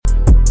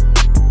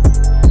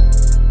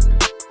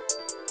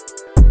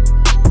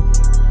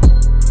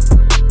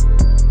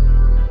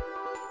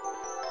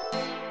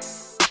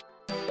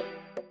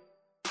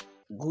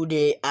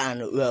day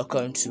and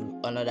welcome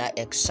to another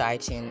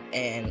exciting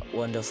and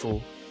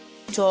wonderful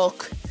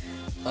talk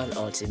on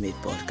Ultimate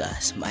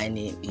Podcast. My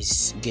name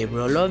is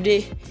Gabriel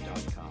Loveday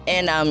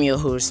and I'm your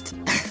host.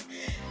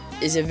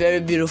 It's a very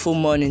beautiful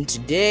morning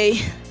today.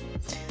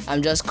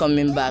 I'm just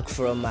coming back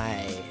from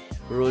my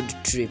road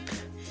trip.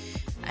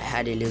 I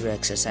had a little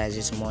exercise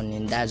this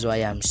morning, that's why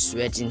I'm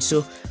sweating.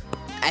 So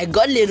I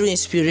got a little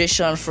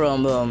inspiration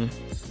from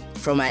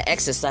my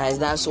exercise.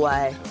 That's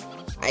why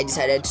I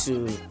decided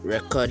to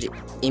record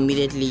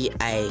immediately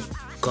I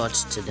got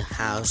to the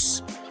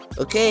house.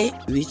 Okay,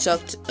 we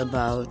talked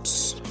about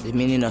the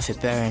meaning of a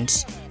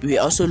parent. We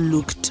also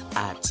looked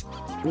at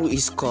who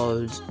is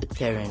called a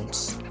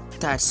parent.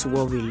 That's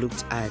what we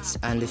looked at,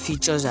 and the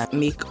features that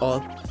make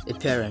up a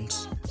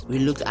parent. We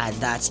looked at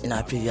that in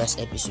our previous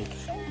episode.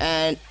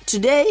 And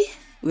today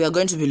we are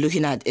going to be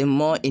looking at a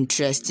more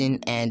interesting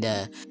and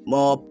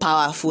more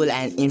powerful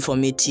and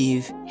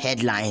informative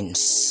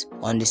headlines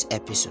on this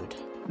episode.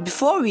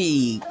 Before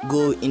we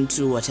go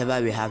into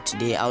whatever we have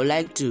today, I would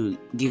like to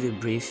give a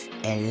brief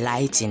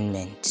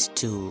enlightenment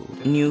to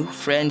new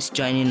friends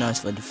joining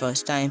us for the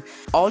first time.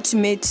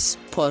 Ultimate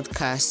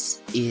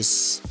Podcast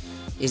is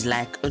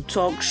like a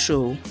talk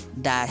show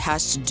that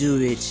has to do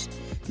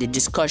with the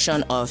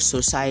discussion of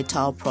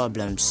societal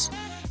problems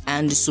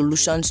and the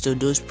solutions to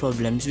those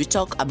problems. We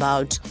talk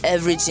about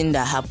everything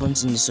that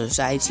happens in the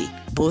society,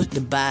 both the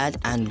bad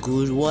and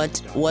good.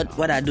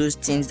 What are those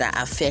things that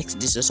affect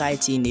the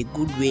society in a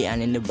good way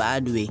and in a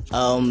bad way?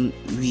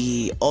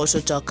 We also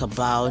talk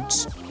about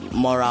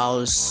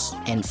morals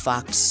and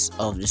facts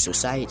of the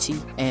society,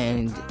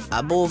 and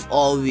above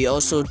all, we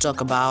also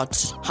talk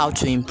about how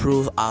to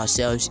improve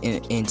ourselves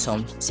in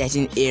some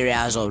certain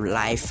areas of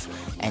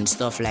life and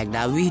stuff like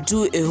that. We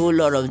do a whole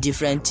lot of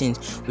different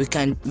things.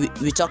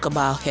 We talk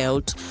about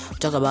health, we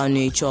talk about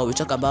nature, we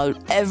talk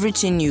about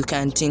everything you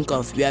can think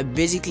of. We are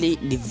basically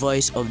the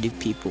voice of the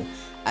people.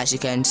 As you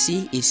can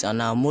see, it's on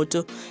our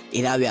motto.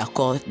 Either we are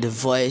called the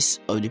voice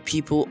of the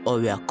people or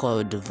we are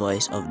called the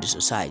voice of the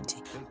society.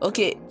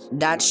 Okay,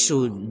 that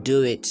should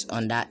do it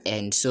on that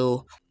end.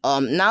 So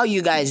now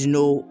you guys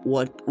know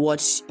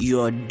what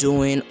you're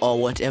doing or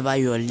whatever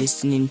you're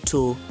listening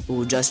to. We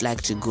would just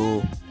like to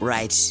go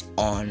right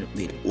on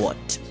with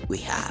what we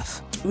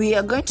have. We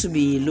are going to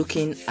be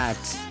looking at,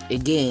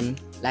 again,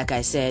 like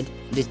I said,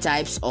 the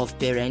types of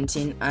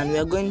parenting, and we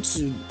are going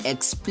to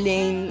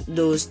explain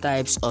those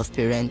types of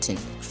parenting.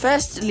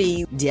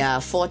 Firstly, there are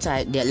four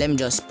types. Let me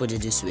just put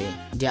it this way.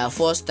 There are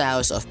four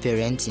styles of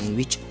parenting,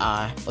 which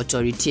are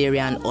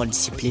authoritarian or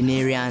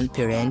disciplinarian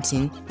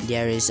parenting.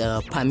 There is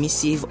a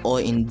permissive or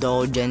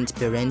indulgent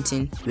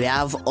parenting. We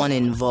have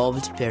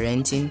uninvolved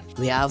parenting.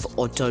 We have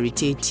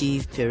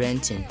authoritative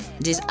parenting.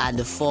 These are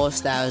the four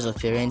styles of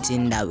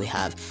parenting that we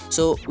have.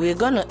 So we're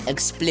gonna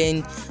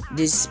explain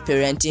this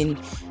parenting.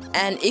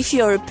 And if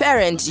you're a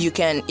parent, you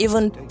can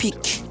even pick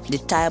the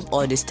type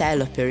or the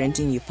style of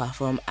parenting you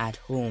perform at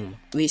home.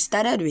 We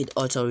started with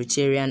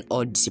authoritarian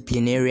or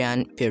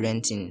disciplinarian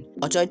parenting.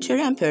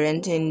 Authoritarian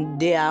parenting,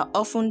 they are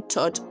often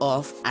thought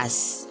of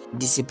as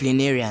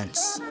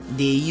disciplinarians.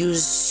 They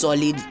use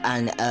solid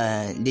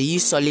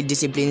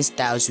discipline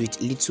styles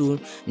with little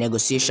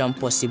negotiation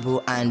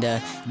possible, and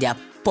their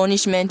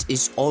punishment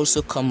is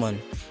also common.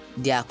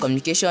 Their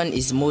communication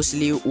is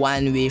mostly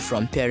one way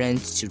from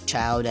parent to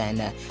child, and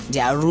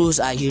their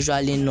rules are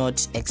usually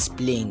not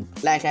explained,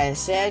 like I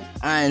said,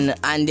 and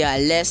they are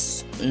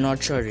less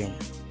nurturing.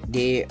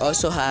 They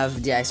also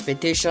have their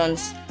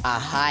expectations are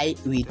high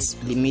with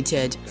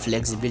limited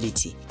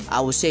flexibility.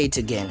 I will say it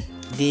again.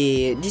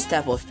 This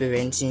type of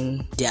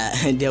parenting,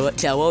 they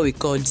are what we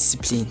call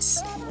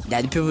disciplines. They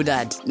are the people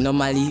that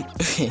normally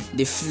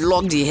they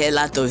flog the hell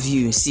out of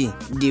you. See,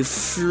 they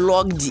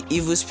flog the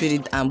evil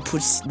spirit and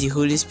put the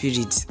Holy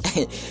Spirit.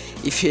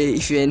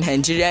 If you're in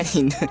Nigeria,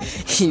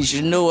 you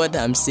should know what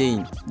I'm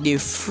saying. They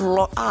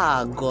flog.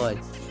 God.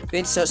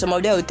 So some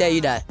of them will tell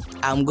you that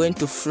I'm going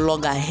to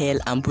flog a hell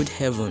and put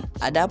heaven.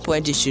 At that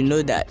point, you should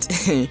know that.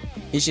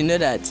 You should know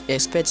that you're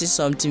expecting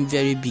something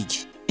very big.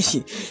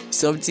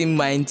 Something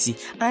mighty.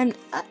 And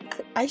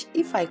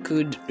if I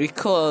could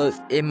recall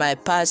in my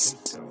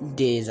past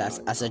days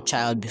as a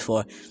child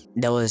before,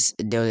 there was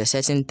a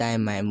certain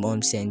time my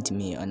mom sent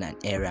me on an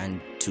errand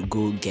to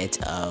go get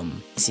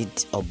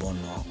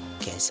Obono.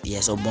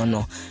 Yes,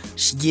 Obono.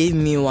 She gave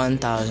me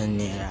 1,000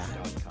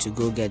 naira to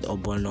go get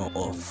Obono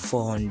of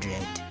 400.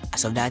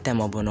 As of that time,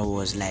 Obono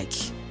was like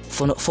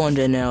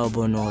 400 naira.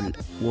 Obono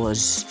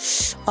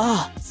was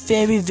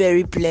very,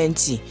 very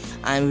plenty,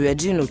 and we were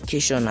doing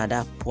occasion at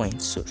that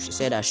point. So she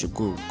said I should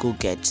go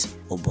get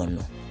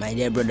Obono. My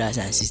dear brothers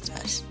and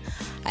sisters,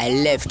 I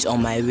left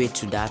on my way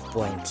to that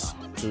point,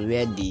 to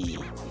where the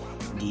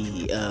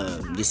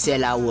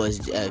seller was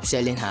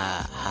selling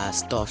her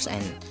stuffs,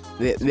 and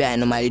where I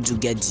normally do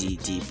get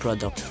the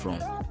product from.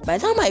 By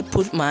the time I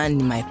put my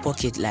hand in my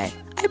pocket, like,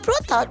 I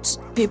brought out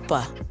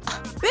paper.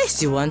 Where's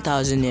the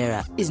 1,000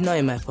 naira? It's not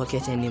in my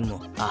pocket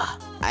anymore.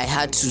 I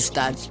had to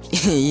start.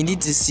 You need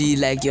to see,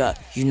 like,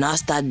 you now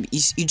start.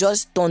 You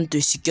just turn to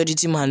a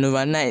security man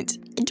overnight.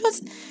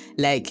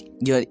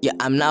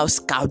 I'm now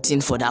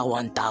scouting for that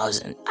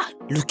 1,000,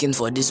 looking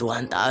for this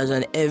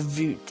 1,000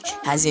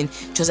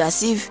 it was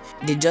as if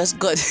they just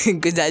got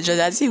because it was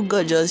as if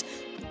God just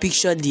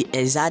pictured the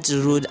exact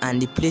road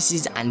and the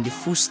places and the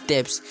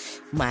footsteps,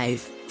 my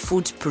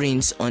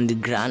footprints on the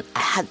ground. I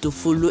had to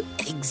follow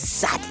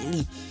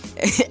exactly.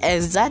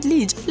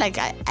 Just like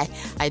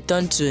I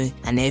turned to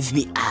an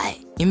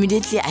FBI.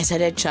 Immediately I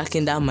started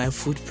tracking down my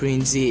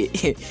footprints,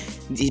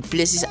 the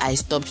places I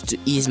stopped to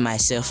ease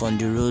myself on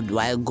the road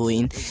while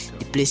going,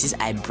 the places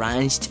I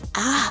branched.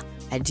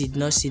 I did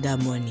not see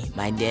that money,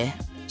 my dear.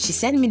 She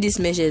sent me this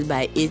message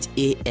by 8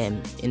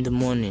 a.m. in the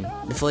morning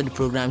before the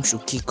program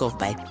should kick off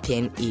by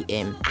 10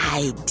 a.m.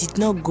 I did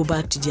not go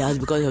back to the house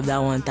because of that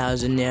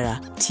 1,000 naira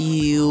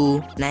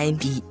till 9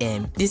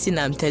 p.m. This thing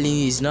I'm telling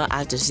you is not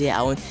how to say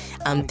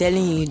I'm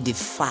telling you the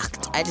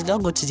fact. I did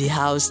not go to the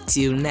house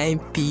till 9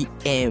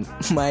 p.m.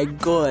 My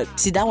God.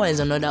 See, that one is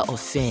another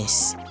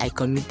offense I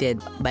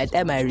committed by the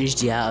time I reached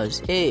the house.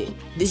 Hey,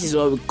 this is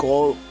what we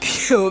call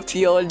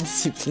pure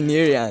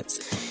disciplinarians.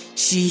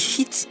 She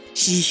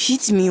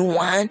hit me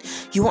one.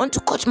 You want to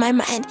cut my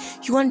mind?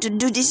 You want to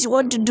do this? You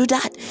want to do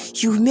that?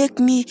 You make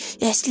me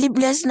a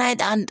sleepless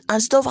night and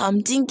stuff.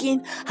 I'm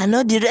thinking and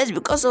not the rest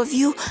because of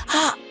you.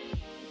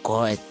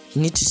 God,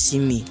 you need to see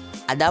me.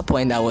 At that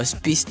point, I was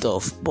pissed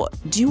off. But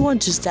do you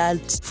want to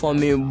start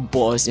forming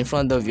boss in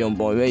front of your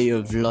mom where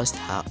you've lost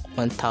her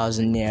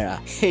 1,000 naira?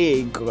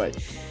 Hey, God.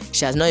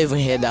 She has not even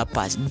heard that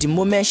part. The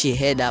moment she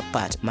heard that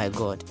part, my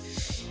God.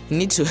 You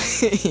need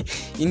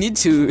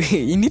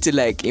to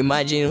like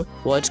imagine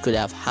what could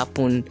have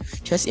happened.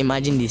 Just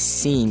imagine the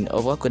scene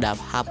of what could have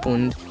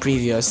happened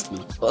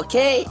previously.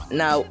 Okay,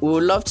 now we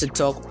would love to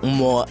talk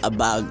more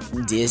about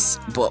this,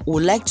 but we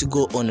would like to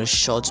go on a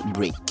short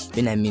break.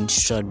 When I mean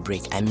short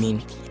break, I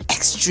mean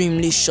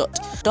extremely short.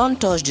 Don't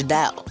touch the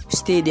dial.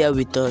 Stay there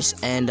with us,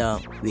 and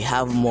we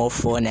have more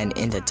fun and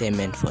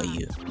entertainment for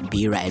you.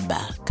 Be right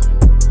back.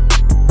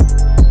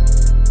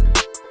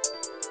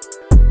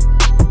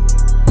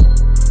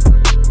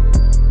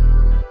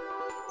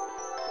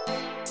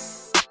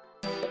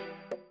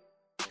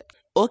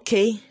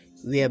 Okay,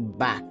 we're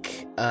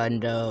back,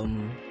 and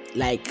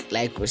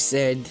like we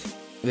said,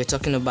 we're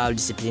talking about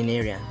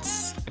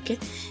disciplinarians. Okay,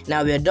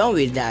 now we're done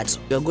with that.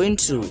 We're going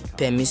to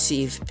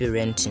permissive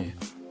parenting.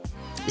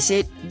 They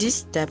say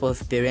this type of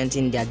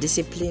parenting, their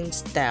discipline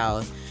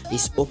style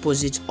is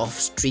opposite of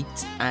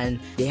strict, and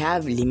they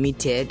have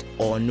limited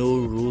or no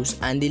rules,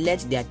 and they let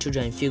their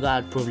children figure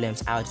out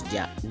problems out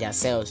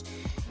themselves.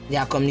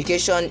 Their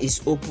communication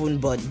is open,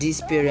 but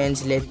these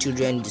parents let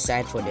children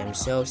decide for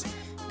themselves.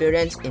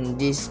 Parents in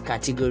this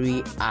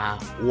category are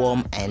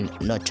warm and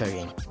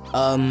nurturing.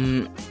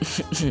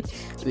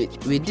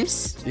 with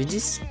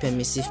this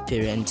permissive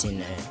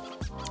parenting,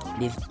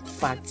 the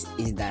fact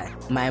is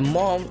that my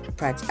mom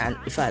and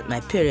in fact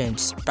my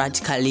parents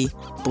practically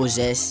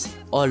possess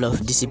all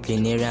of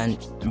disciplinarian.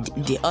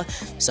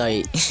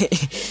 Sorry,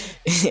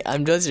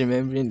 I'm just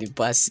remembering the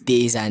past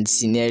days and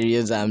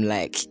scenarios. I'm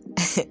like,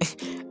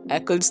 I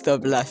couldn't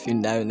stop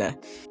laughing now.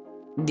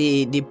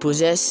 They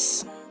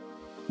possess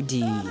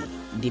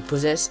they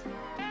possess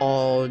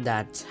all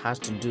that has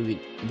to do with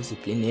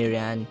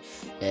disciplinarian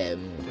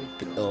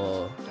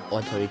or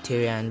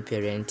authoritarian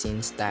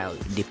parenting style.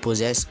 They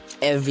possess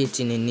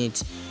everything in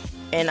it.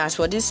 And as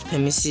for this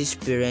permissive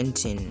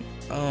parenting,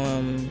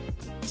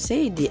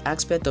 say the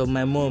aspect of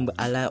my mom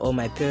or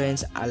my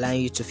parents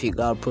allowing you to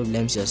figure out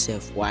problems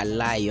yourself.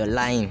 Wallah, you're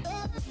lying.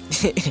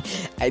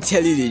 I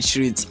tell you the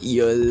truth,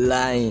 you're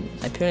lying.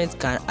 My parents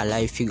can't allow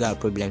you to figure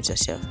out problems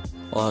yourself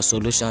or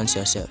solutions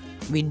yourself.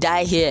 We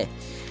die here.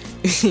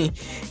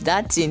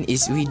 That thing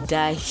is, we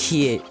die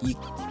here. You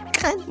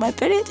can't. My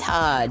parents,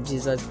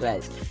 Jesus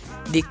Christ,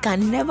 they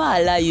can never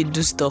allow you to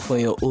do stuff on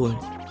your own.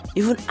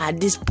 Even at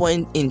this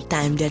point in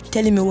time, they're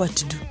telling me what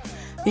to do,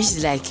 which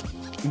is like,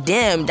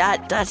 damn,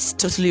 that's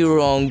totally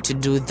wrong to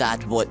do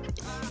that. But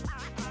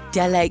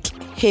they're like,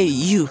 hey,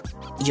 you're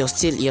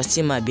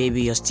still my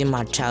baby, you're still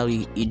my child.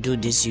 You do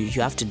this, you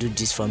have to do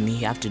this for me,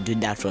 you have to do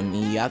that for me,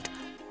 you have to.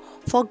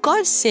 For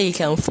God's sake,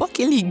 I'm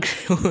fucking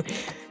grown.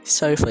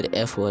 Sorry for the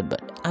F word,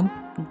 but I'm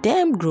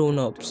damn grown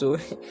up. So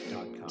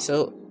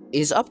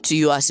it's up to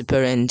you as a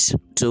parent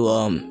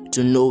to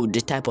know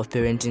the type of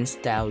parenting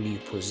style you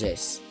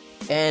possess.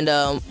 And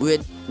we're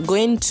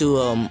going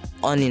to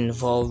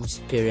uninvolved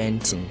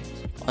parenting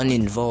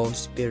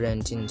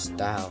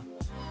style.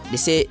 They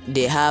say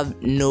they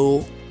have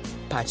no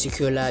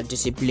particular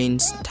discipline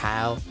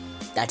style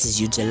that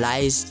is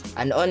utilized.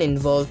 And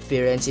uninvolved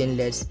parenting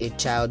lets a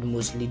child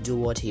mostly do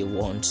what he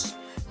wants,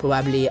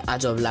 probably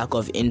out of lack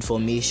of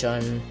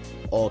information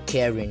or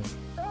caring.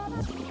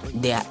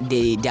 Their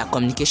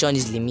communication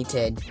is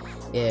limited.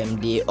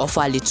 They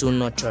offer little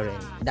nurturing.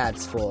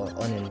 That's for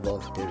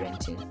uninvolved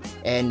parenting.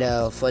 And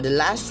for the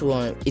last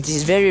one, it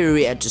is very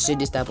rare to see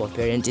this type of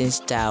parenting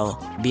style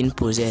being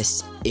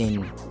possessed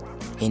in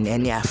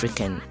any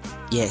African.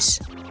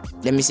 Yes,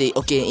 let me say,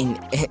 okay,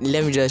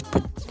 let me just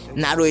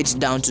narrow it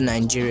down to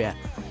Nigeria.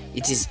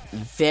 It is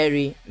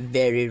very,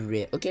 very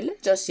rare. Okay,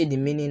 let's just see the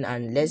meaning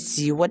and let's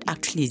see what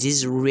actually is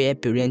this rare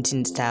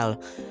parenting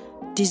style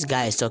this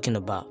guy is talking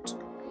about.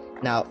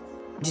 Now,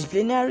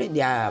 disciplinary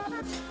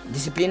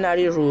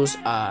rules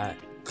are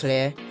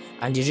clear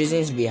and the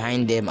reasons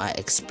behind them are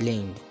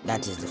explained.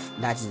 That is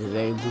a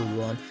very good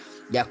one.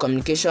 Their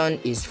communication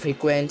is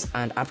frequent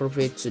and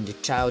appropriate to the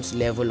child's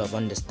level of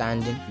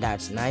understanding.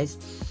 That's nice.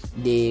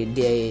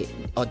 The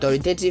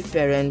authoritative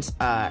parents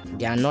are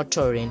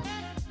nurturing,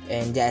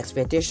 and their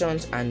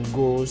expectations and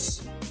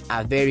goals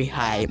are very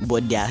high,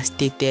 but they are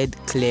stated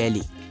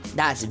clearly.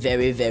 That's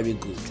very, very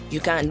good. You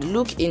can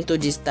look into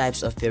these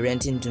types of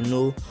parenting to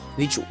know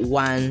which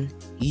one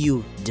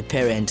you, the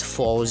parent,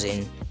 falls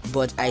in.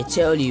 But I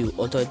tell you,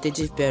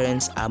 authoritative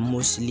parents are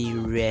mostly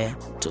rare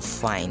to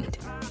find.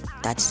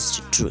 That is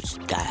the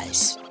truth,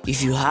 guys.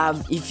 If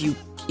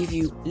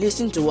you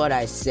listen to what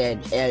I said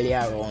earlier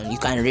on, you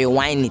can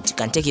rewind it, you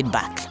can take it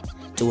back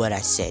to what I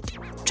said.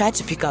 Try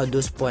to pick out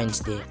those points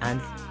there and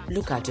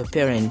look at your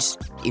parents.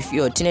 If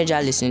you're a teenager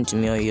listening to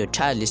me or you're a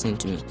child listening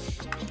to me,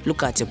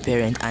 look at your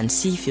parent and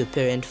see if your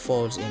parent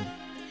falls in.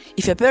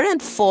 If your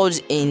parent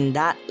falls in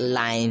that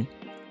line,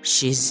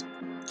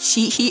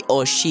 he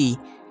or she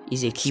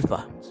is a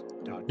keeper.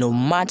 No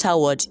matter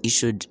what, you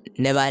should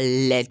never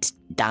let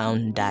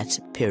down that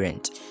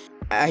parent.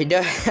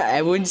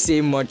 I wouldn't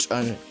say much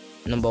on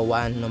number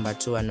 1, number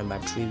 2, and number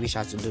 3, which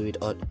has to do with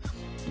all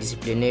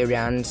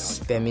disciplinarians,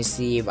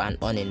 permissive and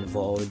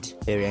uninvolved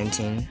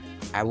parenting.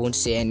 I won't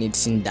say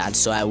anything that,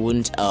 so I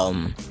won't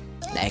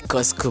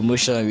cause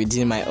commotion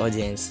within my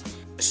audience.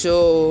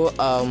 So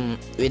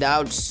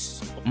without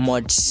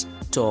much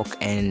talk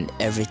and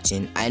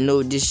everything, I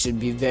know this should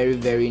be very,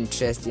 very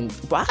interesting,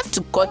 but I have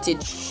to cut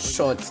it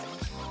short.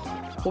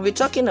 We'll be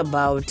talking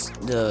about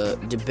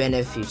the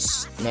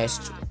benefits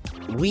next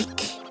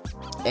week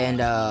and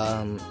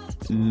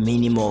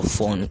many more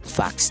fun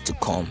facts to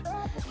come.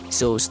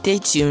 So stay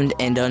tuned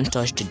and don't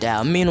touch the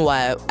dial.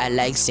 Meanwhile, I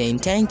like saying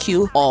thank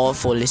you all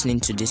for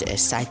listening to this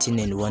exciting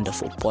and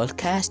wonderful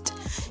podcast.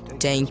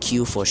 Thank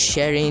you for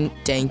sharing.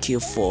 Thank you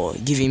for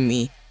giving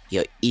me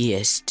your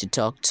ears to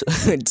talk to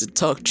to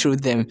talk through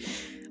them,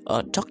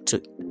 or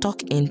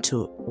talk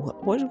into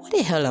what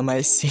the hell am I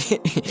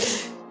saying?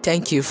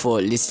 Thank you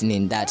for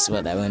listening. That's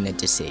what I wanted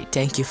to say.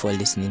 Thank you for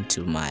listening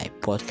to my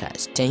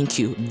podcast. Thank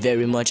you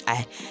very much.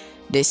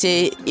 They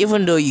say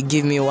even though you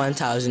give me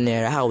 1,000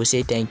 naira, I will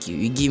say thank you.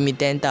 You give me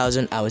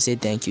 10,000, I will say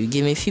thank you. You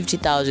give me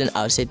 50,000,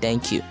 I will say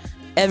thank you.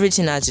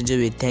 Everything has to do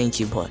with thank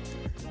you, but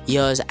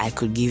yours, I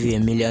could give you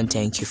 1,000,000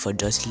 thank you for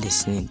just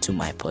listening to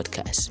my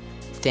podcast.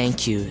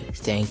 Thank you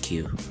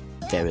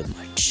very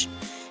much.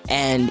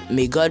 And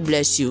may God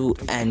bless you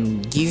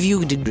and give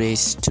you the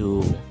grace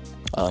to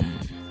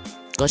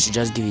God should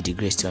just give you the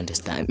grace to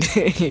understand.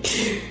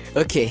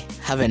 Okay,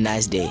 have a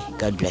nice day.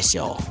 God bless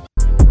you all.